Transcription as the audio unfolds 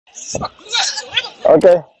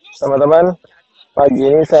Oke, teman-teman, pagi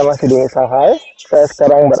ini saya masih di Shanghai. Saya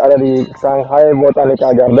sekarang berada di Shanghai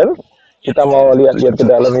Botanical Garden. Kita mau lihat-lihat ke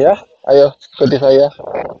dalam ya. Ayo, ikuti saya.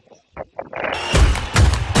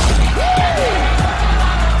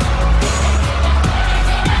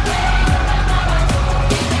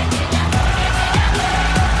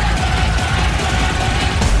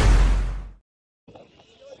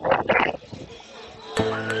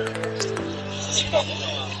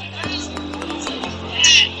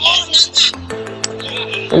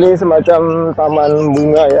 Ini semacam taman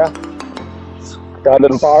bunga ya,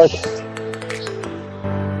 garden park.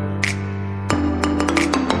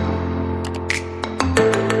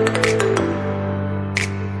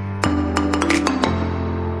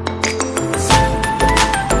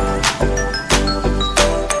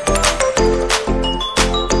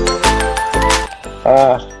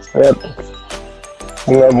 Lihat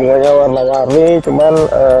bunga-bunganya warna-warni, cuman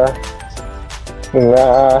bunga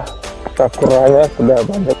sakuranya sudah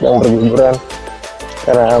banyak yang berguguran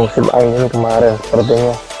karena musim angin kemarin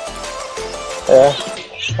sepertinya ya,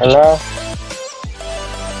 karena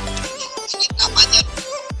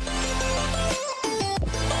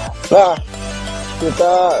nah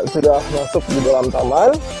kita sudah masuk di dalam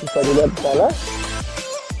taman. Bisa dilihat di sana.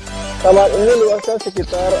 Taman ini luasnya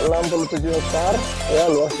sekitar 67 hektar ya,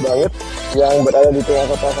 luas banget, yang berada di tengah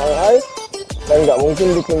kota Shanghai. Dan nggak mungkin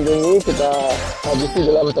dikunjungi kita habisi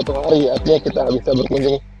dalam satu hari, artinya kita bisa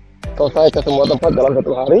berkunjung selesai ke semua tempat dalam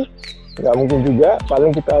satu hari, nggak mungkin juga.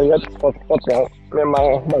 Paling kita lihat spot-spot yang memang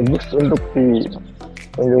bagus untuk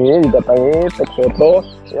dikunjungi, didatangi, take foto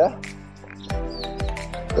ya.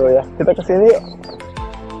 Tuh ya, kita kesini yuk.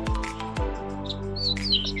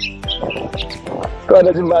 Tuh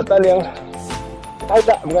ada jembatan yang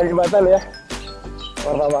bukan jembatan ya,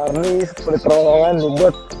 warna-warni seperti terowongan,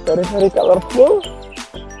 dibuat very colorful.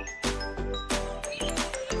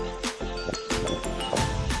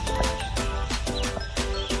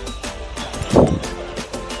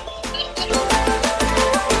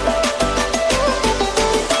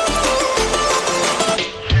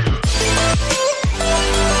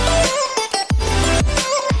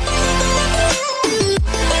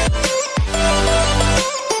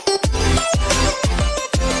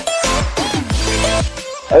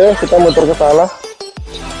 Ayo kita muter ke sana.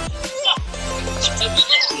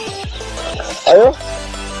 Ayo,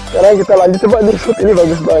 sekarang kita lanjut, coba di shoot, ini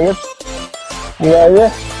bagus banget bunganya.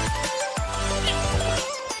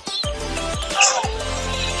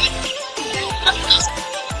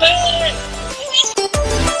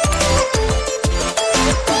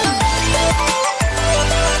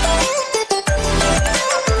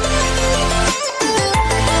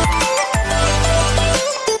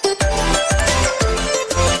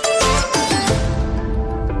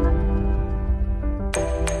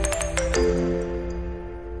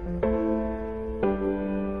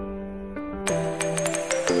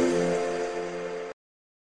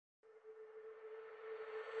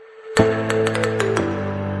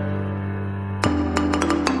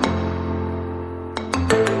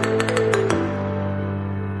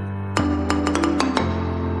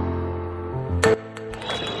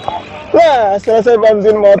 Nah, selesai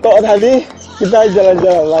bantuin motor tadi, kita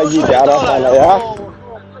jalan-jalan lagi di arah sana ya.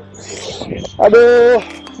 Aduh,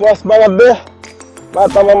 puas banget deh,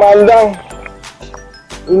 mata memandang.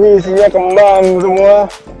 Ini isinya kembang semua,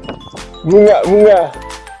 bunga-bunga,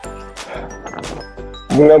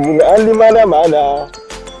 bunga-bungaan di mana-mana,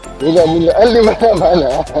 bunga-bungaan di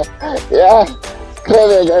mana-mana. Ya,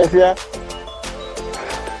 keren ya guys ya.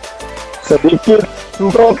 Sedikit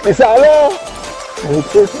semprot di sana,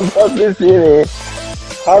 sedikit semprot di sini.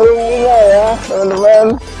 Harum bunga ya teman-teman,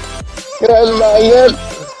 keren banget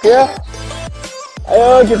ya.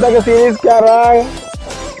 Ayo kita ke sini sekarang.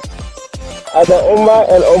 Ada oma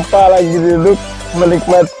dan opa lagi duduk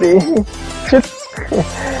menikmati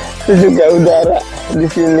sejuk udara di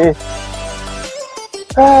sini.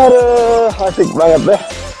 Aduh, asik banget deh.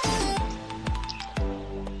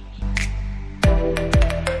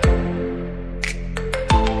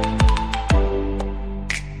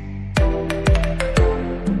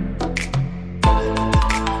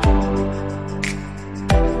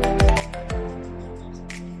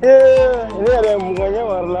 Ini ada yang bunganya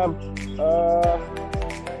warna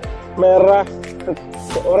merah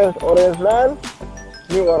ke orange-orangean,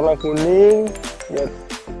 ini warna kuning ya.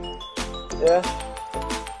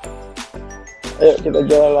 Ayo kita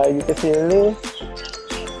jalan lagi ke sini,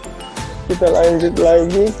 kita lanjut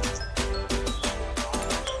lagi.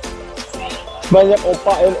 Banyak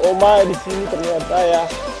opa dan oma di sini ternyata ya.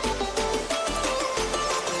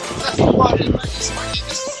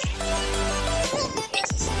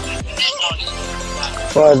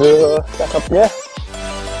 Waduh, cakepnya,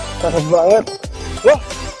 cakep banget. Wah,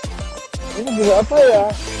 ini bunga apa ya?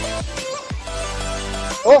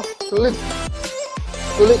 Oh, tulip,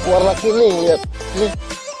 tulip warna kuning. Lihat,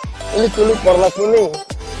 ini tulip warna kuning.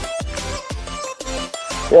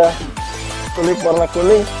 Ya, tulip warna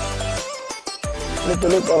kuning. Ini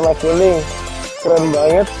tulip warna kuning, keren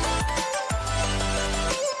banget.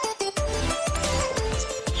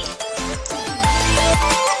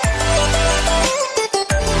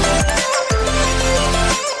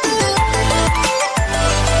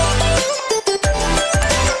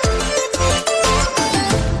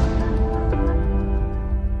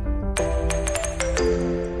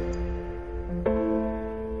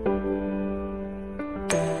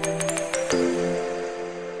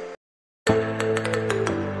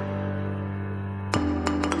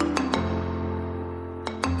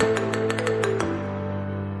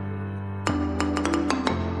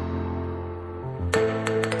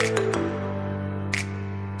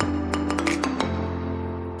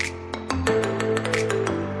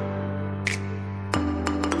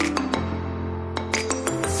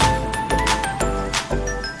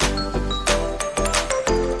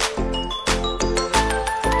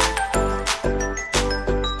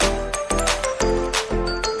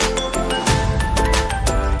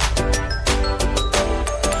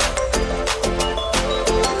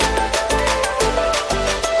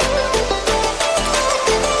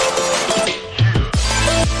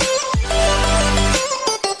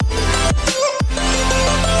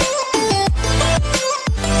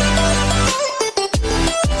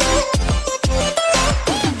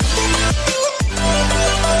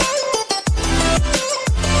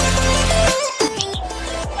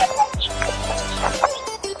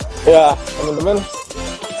 Ya,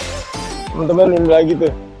 teman-teman ini lagi tuh,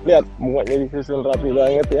 lihat bunganya disusun rapi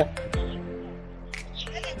banget ya.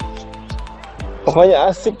 Pokoknya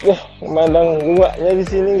asik ya, memandang bunganya di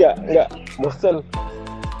sini nggak bosan,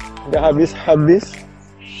 nggak habis-habis.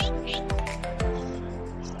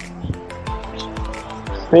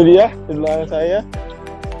 Ini dia di belakang saya,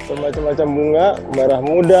 bermacam-macam bunga, merah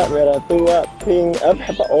muda, merah tua, pink,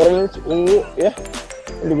 orange, ungu ya.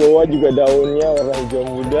 Di bawah juga daunnya warna hijau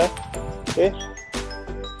muda.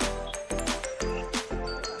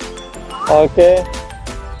 Oke,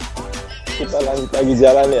 kita lanjut lagi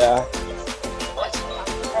jalan ya.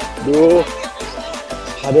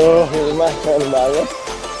 Aduh, ini mah keren banget.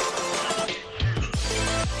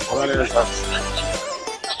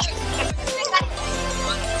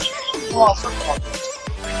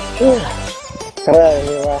 Keren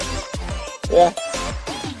ini mah ya.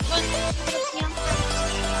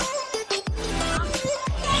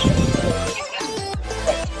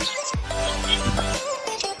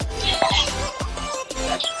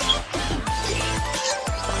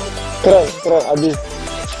 Keren abis.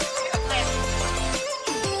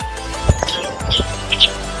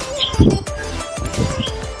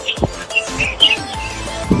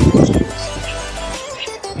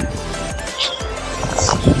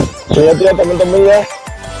 Lihat ya teman-teman ya,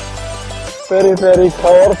 very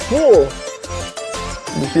colorful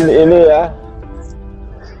di sini ini ya.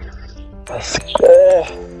 Asik,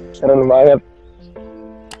 keren banget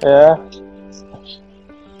ya.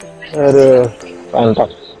 Aduh,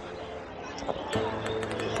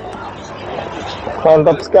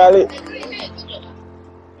 mantap sekali.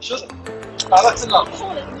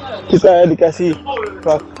 Kita dikasih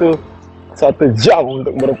waktu 1 jam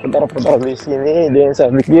untuk berputar-putar di sini, dan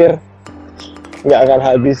saya pikir nggak akan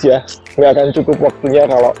habis ya, nggak akan cukup waktunya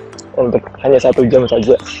kalau untuk hanya 1 jam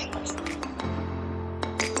saja.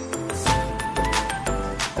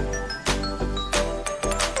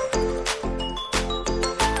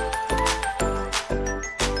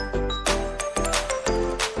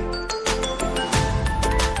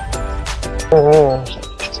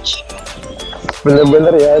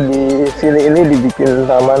 Bener-bener ya, di sini ini dibikin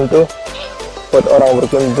taman tuh buat orang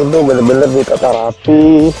berkunjung tuh bener-bener ditata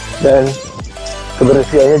rapi, dan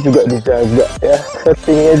kebersihannya juga dijaga ya,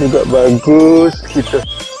 settingnya juga bagus gitu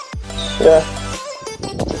ya.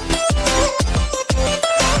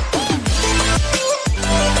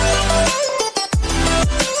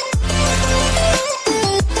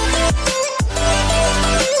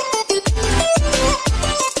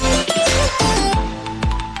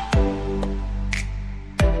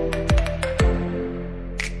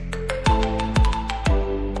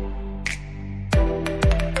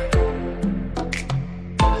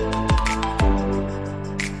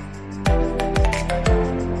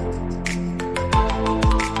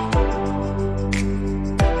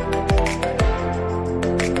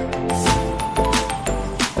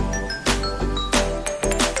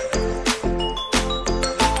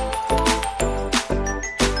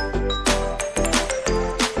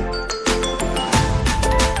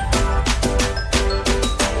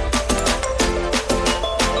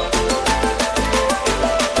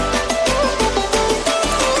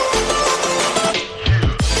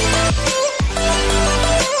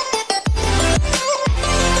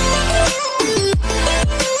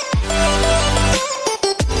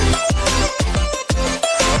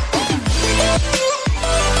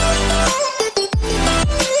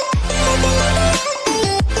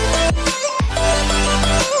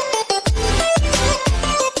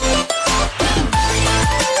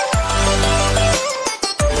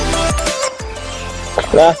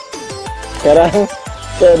 Sekarang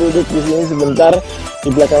saya duduk di sini sebentar. Di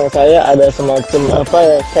belakang saya ada semacam apa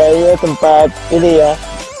ya, kayaknya tempat ini ya,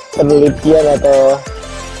 penelitian atau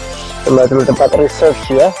tempat research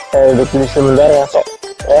ya. Saya duduk di sebentar, ngasok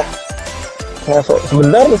ya, ngasok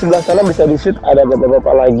sebentar. Di sebelah sana bisa di shoot, ada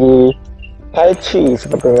bapak-bapak lagi tai chi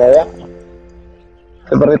sepertinya ya,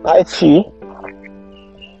 seperti tai chi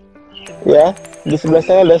ya. Di sebelah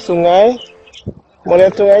sana ada sungai, mau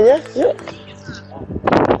lihat sungainya? Yuk.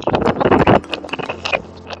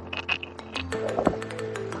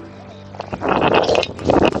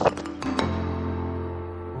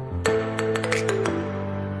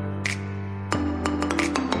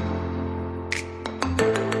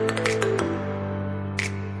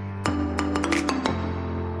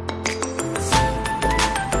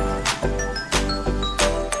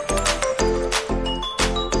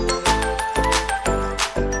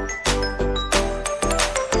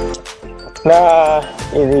 Nah,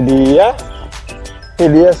 ini dia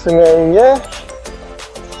sungainya.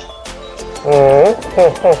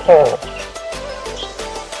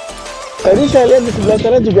 Tadi saya lihat di sebelah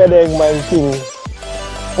sana juga ada yang mancing.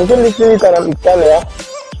 Mungkin di sini tanam ikan ya.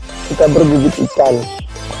 Kita berbibit ikan,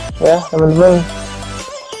 ya teman-teman.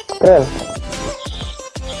 Keren.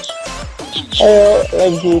 Ayo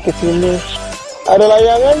lagi ke sini. Ada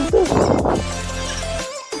layangan tuh.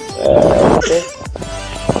 Oke.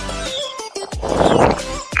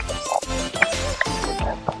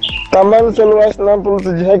 Taman seluas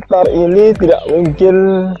 67 hektar ini tidak mungkin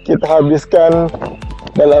kita habiskan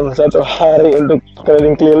dalam satu hari untuk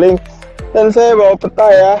keliling-keliling. Dan saya bawa peta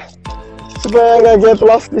ya, supaya nggak get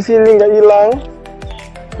lost di sini, nggak hilang.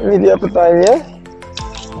 Ini dia petanya.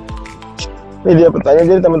 Ini dia petanya.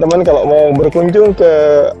 Jadi teman-teman kalau mau berkunjung ke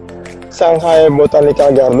Shanghai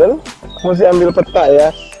Botanical Garden, mesti ambil peta ya,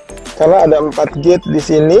 karena ada 4 gate di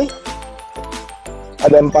sini.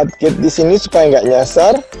 Ada 4 gate di sini supaya nggak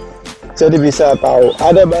nyasar. Jadi bisa tahu,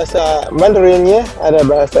 ada bahasa Mandarinnya, ada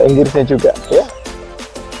bahasa Inggrisnya juga ya.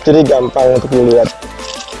 Jadi gampang untuk dilihat.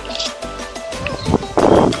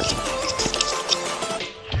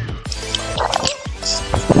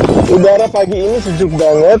 Udara pagi ini sejuk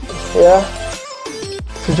banget ya.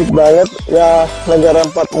 Sejuk banget ya, negara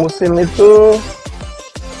 4 musim itu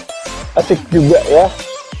asik juga ya.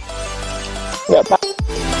 Nggak pak.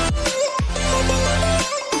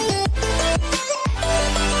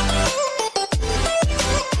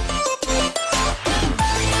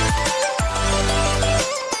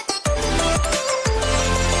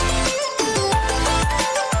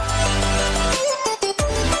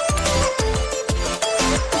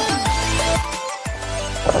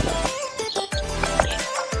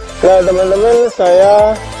 Nah teman-teman,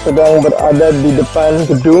 saya sedang berada di depan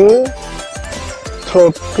gedung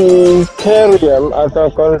Tropicarium atau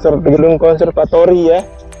gedung konservatori ya.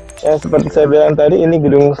 Yang seperti saya bilang tadi, ini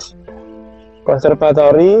gedung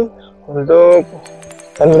konservatori untuk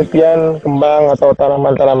penelitian kembang atau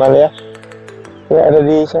tanaman-tanaman ya. Ini ada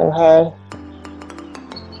di Shanghai.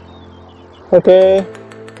 Oke,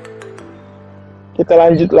 kita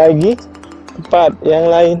lanjut lagi tempat yang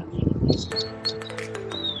lain.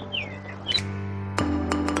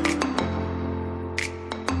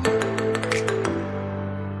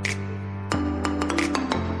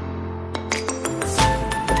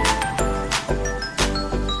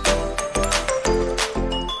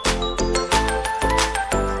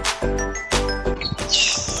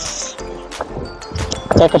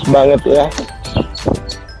 Cakep banget ya,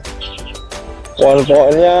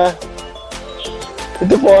 pohon-pohonnya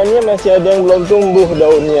itu, pohonnya masih ada yang belum tumbuh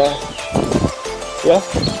daunnya ya,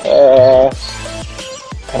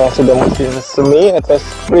 karena sudah musim semi atau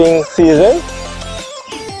spring season.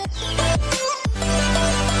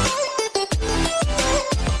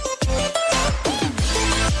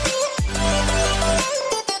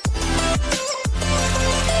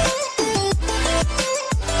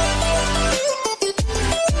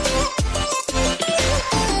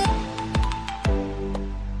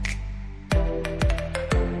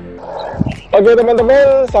 Oke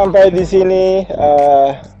teman-teman, sampai di sini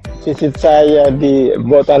visit saya di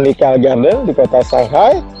Botanical Garden di kota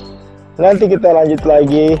Shanghai. Nanti kita lanjut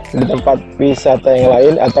lagi di tempat wisata yang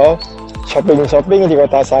lain atau shopping-shopping di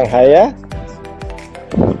kota Shanghai ya.